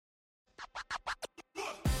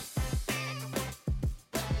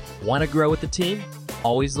Want to grow with the team?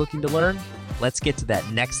 Always looking to learn? Let's get to that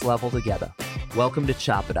next level together. Welcome to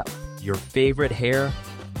Chop It Up, your favorite hair,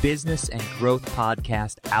 business, and growth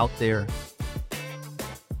podcast out there.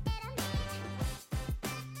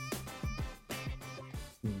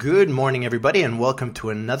 Good morning, everybody, and welcome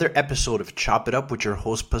to another episode of Chop It Up with your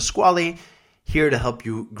host, Pasquale, here to help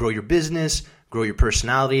you grow your business, grow your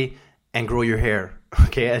personality, and grow your hair.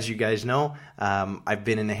 Okay, as you guys know, I've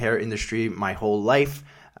been in the hair industry my whole life.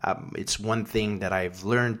 It's one thing that I've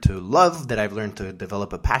learned to love, that I've learned to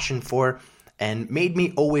develop a passion for, and made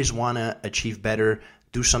me always want to achieve better,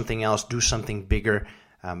 do something else, do something bigger.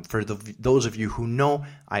 For those of you who know,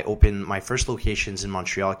 I opened my first locations in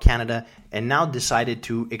Montreal, Canada, and now decided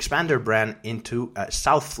to expand our brand into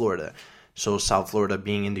South Florida. So South Florida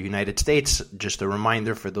being in the United States, just a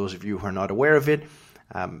reminder for those of you who are not aware of it.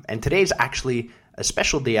 And today is actually a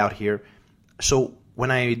special day out here. So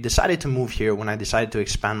when I decided to move here, when I decided to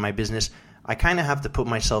expand my business, I kind of have to put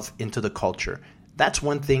myself into the culture. That's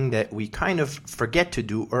one thing that we kind of forget to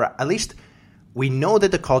do, or at least we know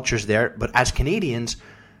that the culture's there, but as Canadians,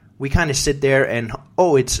 we kind of sit there and,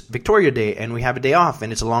 oh, it's Victoria Day and we have a day off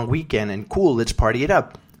and it's a long weekend and cool, let's party it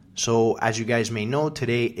up. So as you guys may know,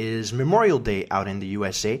 today is Memorial Day out in the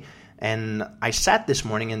USA, and I sat this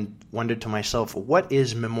morning and wondered to myself, what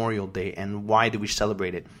is Memorial Day and why do we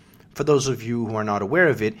celebrate it? For those of you who are not aware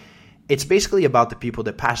of it, it's basically about the people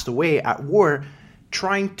that passed away at war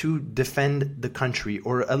trying to defend the country,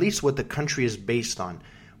 or at least what the country is based on,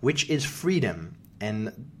 which is freedom.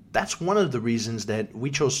 And that's one of the reasons that we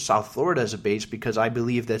chose South Florida as a base, because I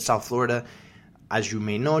believe that South Florida, as you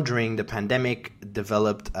may know, during the pandemic,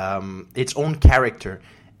 developed its own character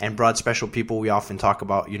and brought special people. We often talk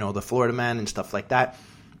about, the Florida Man and stuff like that,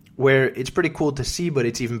 where it's pretty cool to see, but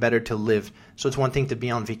it's even better to live. So it's one thing to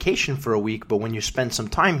be on vacation for a week, but when you spend some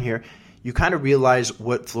time here, you kind of realize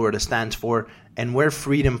what Florida stands for and where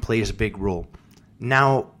freedom plays a big role.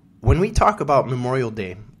 Now, when we talk about Memorial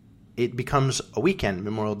Day, it becomes a weekend,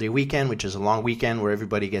 Memorial Day weekend, which is a long weekend where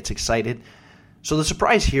everybody gets excited. So the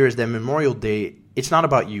surprise here is that Memorial Day, it's not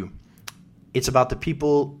about you. It's about the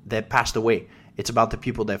people that passed away. It's about the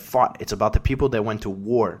people that fought. It's about the people that went to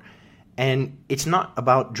war. And it's not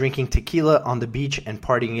about drinking tequila on the beach and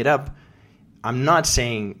partying it up. I'm not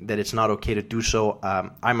saying that it's not okay to do so.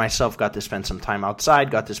 I myself got to spend some time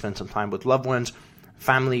outside, got to spend some time with loved ones,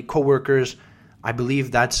 family, coworkers. I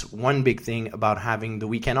believe that's one big thing about having the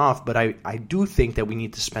weekend off, but I do think that we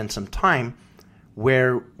need to spend some time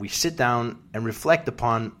where we sit down and reflect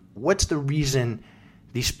upon what's the reason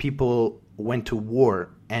these people went to war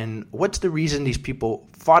and what's the reason these people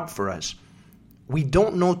fought for us. We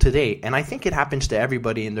don't know today, and I think it happens to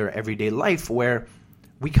everybody in their everyday life, where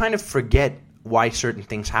we kind of forget why certain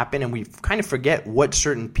things happen and we kind of forget what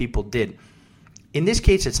certain people did. In this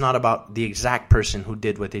case, it's not about the exact person who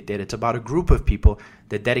did what they did. It's about a group of people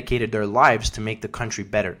that dedicated their lives to make the country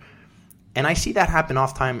better. And I see that happen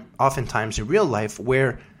oftentimes in real life,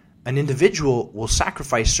 where an individual will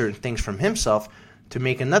sacrifice certain things from himself to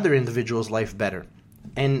make another individual's life better.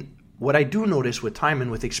 And what I do notice with time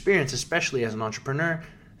and with experience, especially as an entrepreneur,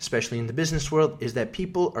 especially in the business world, is that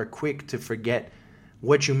people are quick to forget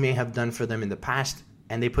what you may have done for them in the past,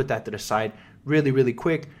 and they put that to the side really, really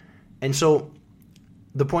quick. And so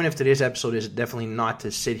the point of today's episode is definitely not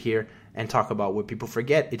to sit here and talk about what people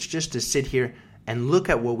forget. It's just to sit here and look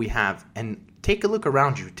at what we have and take a look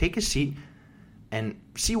around you. Take a seat and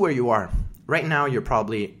see where you are. Right now, you're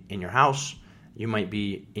probably in your house. You might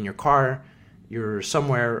be in your car. You're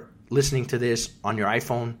somewhere listening to this on your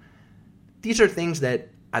iPhone. These are things that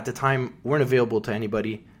at the time weren't available to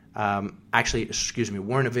anybody.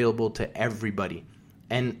 Weren't available to everybody.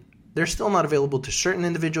 And they're still not available to certain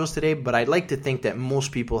individuals today, but I'd like to think that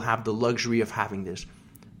most people have the luxury of having this.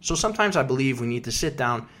 So sometimes I believe we need to sit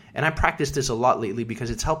down, and I practice this a lot lately because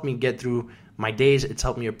it's helped me get through my days. It's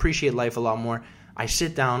helped me appreciate life a lot more. I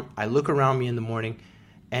sit down, I look around me in the morning,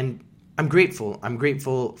 and I'm grateful. I'm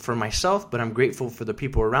grateful for myself, but I'm grateful for the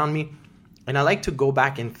people around me. And I like to go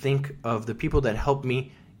back and think of the people that helped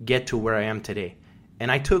me get to where I am today.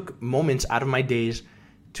 And I took moments out of my days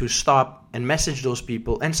to stop and message those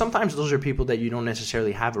people. And sometimes those are people that you don't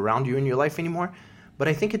necessarily have around you in your life anymore. But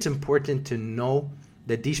I think it's important to know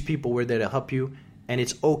that these people were there to help you, and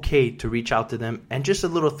it's okay to reach out to them and just a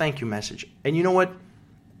little thank you message. And you know what?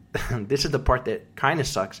 This is the part that kind of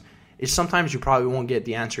sucks, is sometimes you probably won't get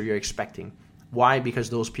the answer you're expecting. Why? Because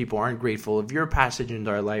those people aren't grateful of your passage into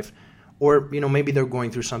their life, or maybe they're going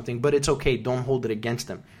through something, but it's okay. Don't hold it against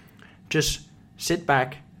them. Just sit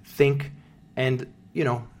back, think, and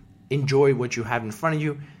enjoy what you have in front of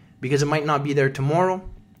you. because it might not be there tomorrow.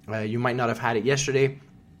 You might not have had it yesterday.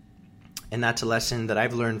 And that's a lesson that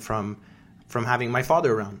I've learned from having my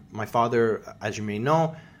father around. My father, as you may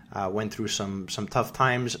know, went through some tough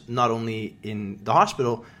times, not only in the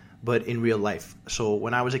hospital, but in real life. So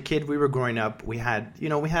when I was a kid, we were growing up, we had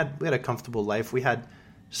a comfortable life. We had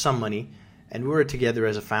some money, and we were together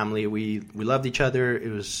as a family. We loved each other.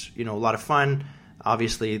 It was, a lot of fun.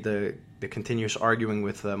 Obviously, the continuous arguing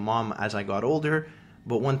with mom as I got older.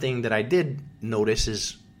 But one thing that I did notice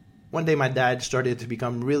is one day my dad started to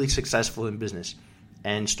become really successful in business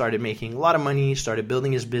and started making a lot of money, started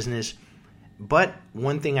building his business. But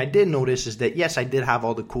one thing I did notice is that, yes, I did have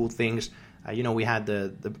all the cool things. We had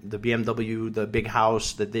the BMW, the big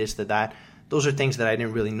house, the this, the that. Those are things that I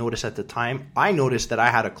didn't really notice at the time. I noticed that I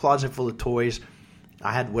had a closet full of toys.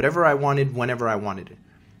 I had whatever I wanted, whenever I wanted it.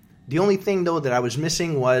 The only thing, though, that I was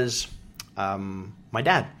missing was my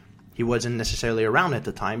dad. He wasn't necessarily around at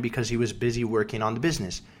the time because he was busy working on the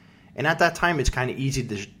business. And at that time, it's kind of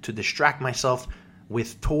easy to distract myself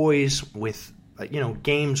with toys, with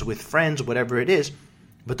games, with friends, whatever it is.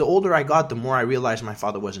 But the older I got, the more I realized my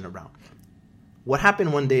father wasn't around. What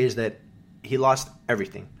happened one day is that he lost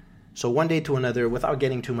everything. So one day to another, without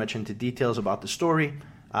getting too much into details about the story,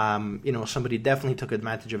 somebody definitely took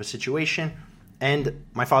advantage of a situation, and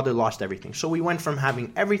my father lost everything. So we went from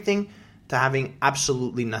having everything to having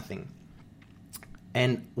absolutely nothing.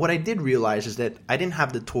 And what I did realize is that I didn't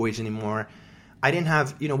have the toys anymore. I didn't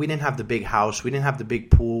have, we didn't have the big house. We didn't have the big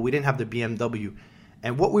pool. We didn't have the BMW.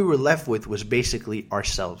 And what we were left with was basically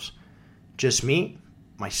ourselves. Just me,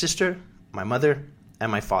 my sister, my mother, and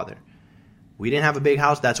my father. We didn't have a big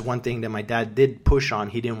house. That's one thing that my dad did push on.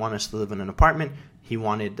 He didn't want us to live in an apartment. He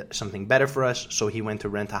wanted something better for us, so he went to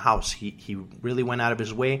rent a house. He really went out of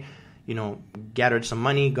his way, gathered some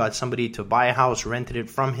money, got somebody to buy a house, rented it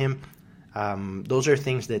from him. Those are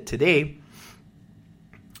things that today,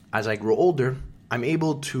 as I grow older, I'm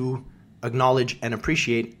able to acknowledge and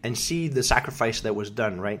appreciate and see the sacrifice that was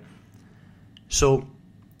done, right? So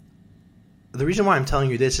the reason why I'm telling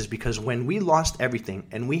you this is because when we lost everything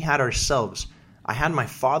and we had ourselves, I had my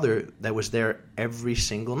father that was there every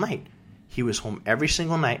single night. He was home every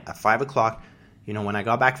single night at 5 o'clock. When I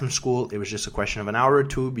got back from school, it was just a question of an hour or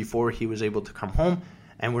two before he was able to come home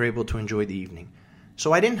and we're able to enjoy the evening.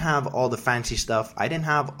 So I didn't have all the fancy stuff. I didn't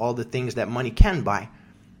have all the things that money can buy,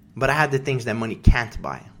 but I had the things that money can't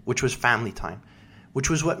buy, which was family time, which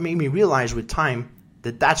was what made me realize with time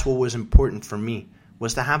that that's what was important for me,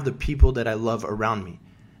 was to have the people that I love around me.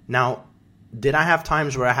 Now, did I have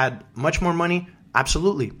times where I had much more money?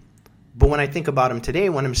 Absolutely. But when I think about them today,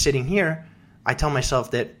 when I'm sitting here, I tell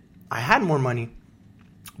myself that I had more money,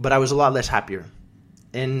 but I was a lot less happier.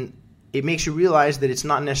 And it makes you realize that it's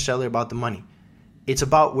not necessarily about the money. It's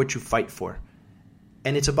about what you fight for.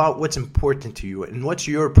 And it's about what's important to you and what's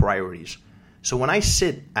your priorities. So when I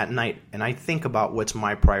sit at night and I think about what's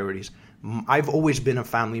my priorities, I've always been a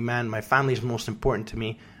family man. My family is most important to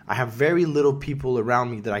me. I have very little people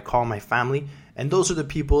around me that I call my family. And those are the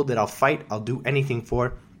people that I'll fight, I'll do anything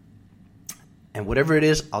for. And whatever it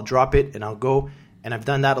is, I'll drop it and I'll go. And I've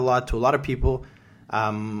done that a lot to a lot of people.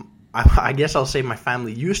 I guess I'll say my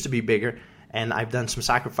family used to be bigger. And I've done some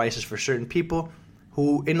sacrifices for certain people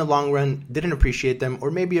who in the long run didn't appreciate them,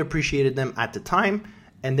 or maybe appreciated them at the time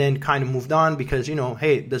and then kind of moved on because,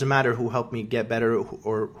 hey, it doesn't matter who helped me get better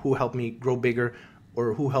or who helped me grow bigger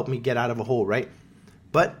or who helped me get out of a hole, right?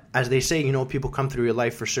 But as they say, people come through your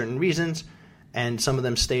life for certain reasons, and some of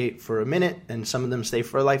them stay for a minute and some of them stay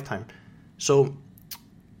for a lifetime. So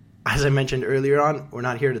as I mentioned earlier on, we're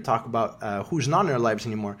not here to talk about who's not in our lives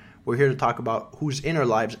anymore. We're here to talk about who's in our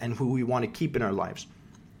lives and who we want to keep in our lives.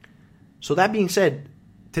 So that being said,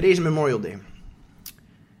 today's Memorial Day.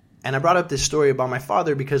 And I brought up this story about my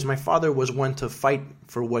father because my father was one to fight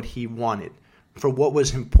for what he wanted, for what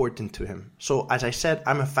was important to him. So as I said,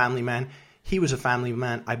 I'm a family man. He was a family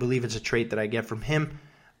man. I believe it's a trait that I get from him.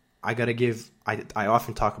 I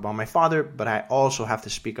often talk about my father, but I also have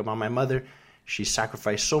to speak about my mother. She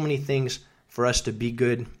sacrificed so many things for us to be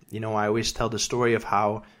good. I always tell the story of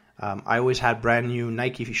how I always had brand new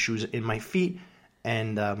Nike shoes in my feet.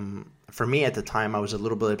 And for me at the time, I was a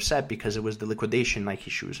little bit upset because it was the liquidation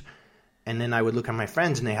Nike shoes. And then I would look at my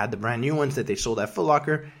friends and they had the brand new ones that they sold at Foot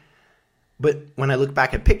Locker. But when I look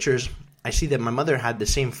back at pictures, I see that my mother had the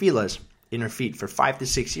same Fila's in her feet for 5 to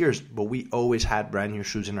 6 years, but we always had brand new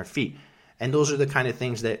shoes in our feet. And those are the kind of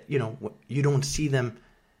things that, you don't see them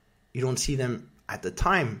at the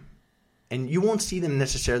time, and you won't see them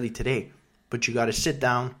necessarily today, but you got to sit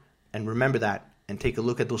down and remember that and take a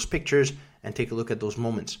look at those pictures and take a look at those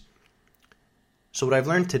moments. So what I've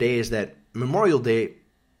learned today is that Memorial Day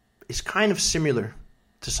is kind of similar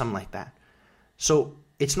to something like that. So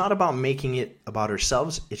it's not about making it about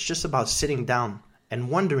ourselves. It's just about sitting down and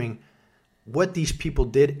wondering what these people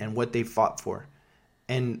did and what they fought for.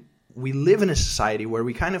 And we live in a society where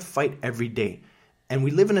we kind of fight every day. And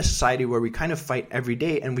we live in a society where we kind of fight every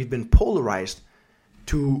day, and we've been polarized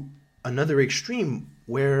to another extreme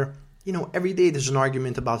where, every day there's an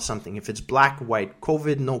argument about something. If it's black, white,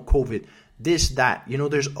 COVID, no COVID, this, that,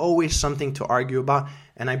 there's always something to argue about.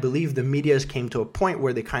 And I believe the media has came to a point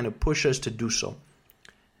where they kind of push us to do so.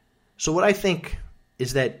 So what I think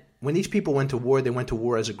is that when these people went to war, they went to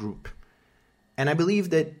war as a group. And I believe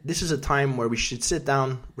that this is a time where we should sit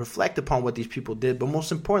down, reflect upon what these people did, but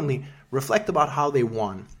most importantly, reflect about how they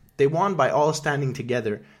won. They won by all standing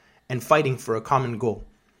together and fighting for a common goal.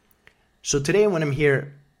 So today when I'm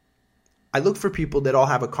here, I look for people that all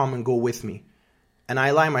have a common goal with me. And I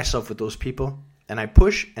align myself with those people, and I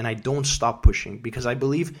push, and I don't stop pushing, because I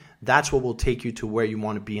believe that's what will take you to where you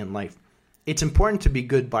want to be in life. It's important to be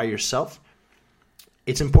good by yourself.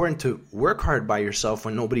 It's important to work hard by yourself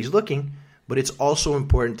when nobody's looking, but it's also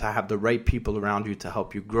important to have the right people around you to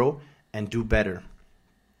help you grow and do better.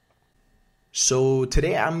 So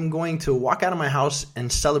today I'm going to walk out of my house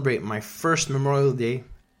and celebrate my first Memorial Day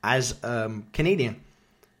as a Canadian.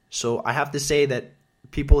 So I have to say that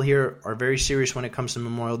people here are very serious when it comes to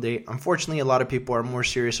Memorial Day. Unfortunately, a lot of people are more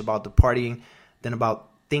serious about the partying than about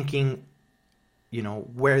thinking,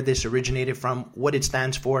 where this originated from, what it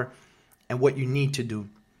stands for, and what you need to do.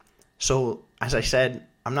 So, as I said,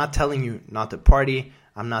 I'm not telling you not to party.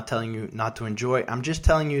 I'm not telling you not to enjoy. I'm just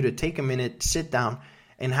telling you to take a minute, sit down,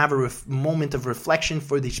 and have a moment of reflection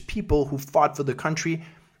for these people who fought for the country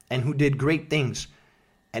and who did great things,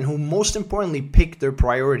 and who most importantly picked their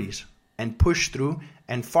priorities and pushed through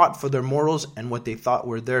and fought for their morals and what they thought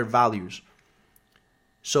were their values.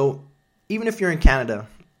 So even if you're in Canada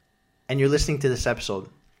and you're listening to this episode,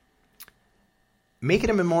 make it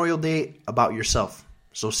a Memorial Day about yourself.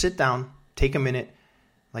 So sit down, take a minute.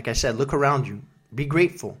 Like I said, look around you, be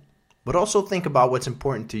grateful, but also think about what's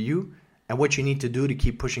important to you and what you need to do to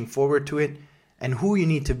keep pushing forward to it, and who you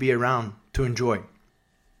need to be around to enjoy.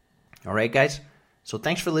 All right, guys? So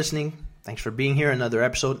thanks for listening. Thanks for being here, another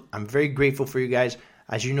episode. I'm very grateful for you guys.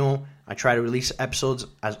 As you know, I try to release episodes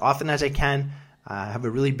as often as I can. I have a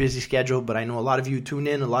really busy schedule, but I know a lot of you tune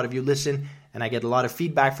in, a lot of you listen, and I get a lot of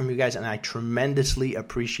feedback from you guys, and I tremendously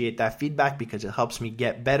appreciate that feedback because it helps me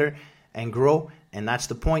get better and grow. And that's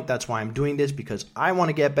the point. That's why I'm doing this, because I want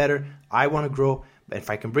to get better. I want to grow. But if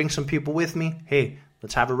I can bring some people with me, hey,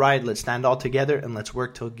 let's have a ride. Let's stand all together and let's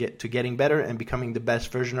work to get to getting better and becoming the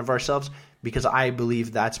best version of ourselves, because I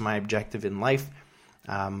believe that's my objective in life.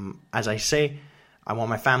 As I say, I want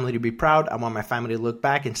my family to be proud. I want my family to look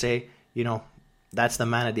back and say, that's the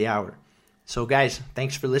man of the hour. So guys,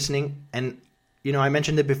 thanks for listening. And, I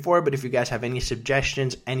mentioned it before, but if you guys have any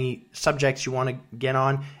suggestions, any subjects you want to get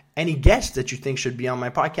on, any guests that you think should be on my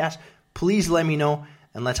podcast, please let me know,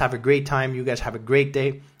 and let's have a great time. You guys have a great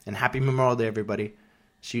day, and happy Memorial Day, everybody.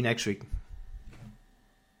 See you next week.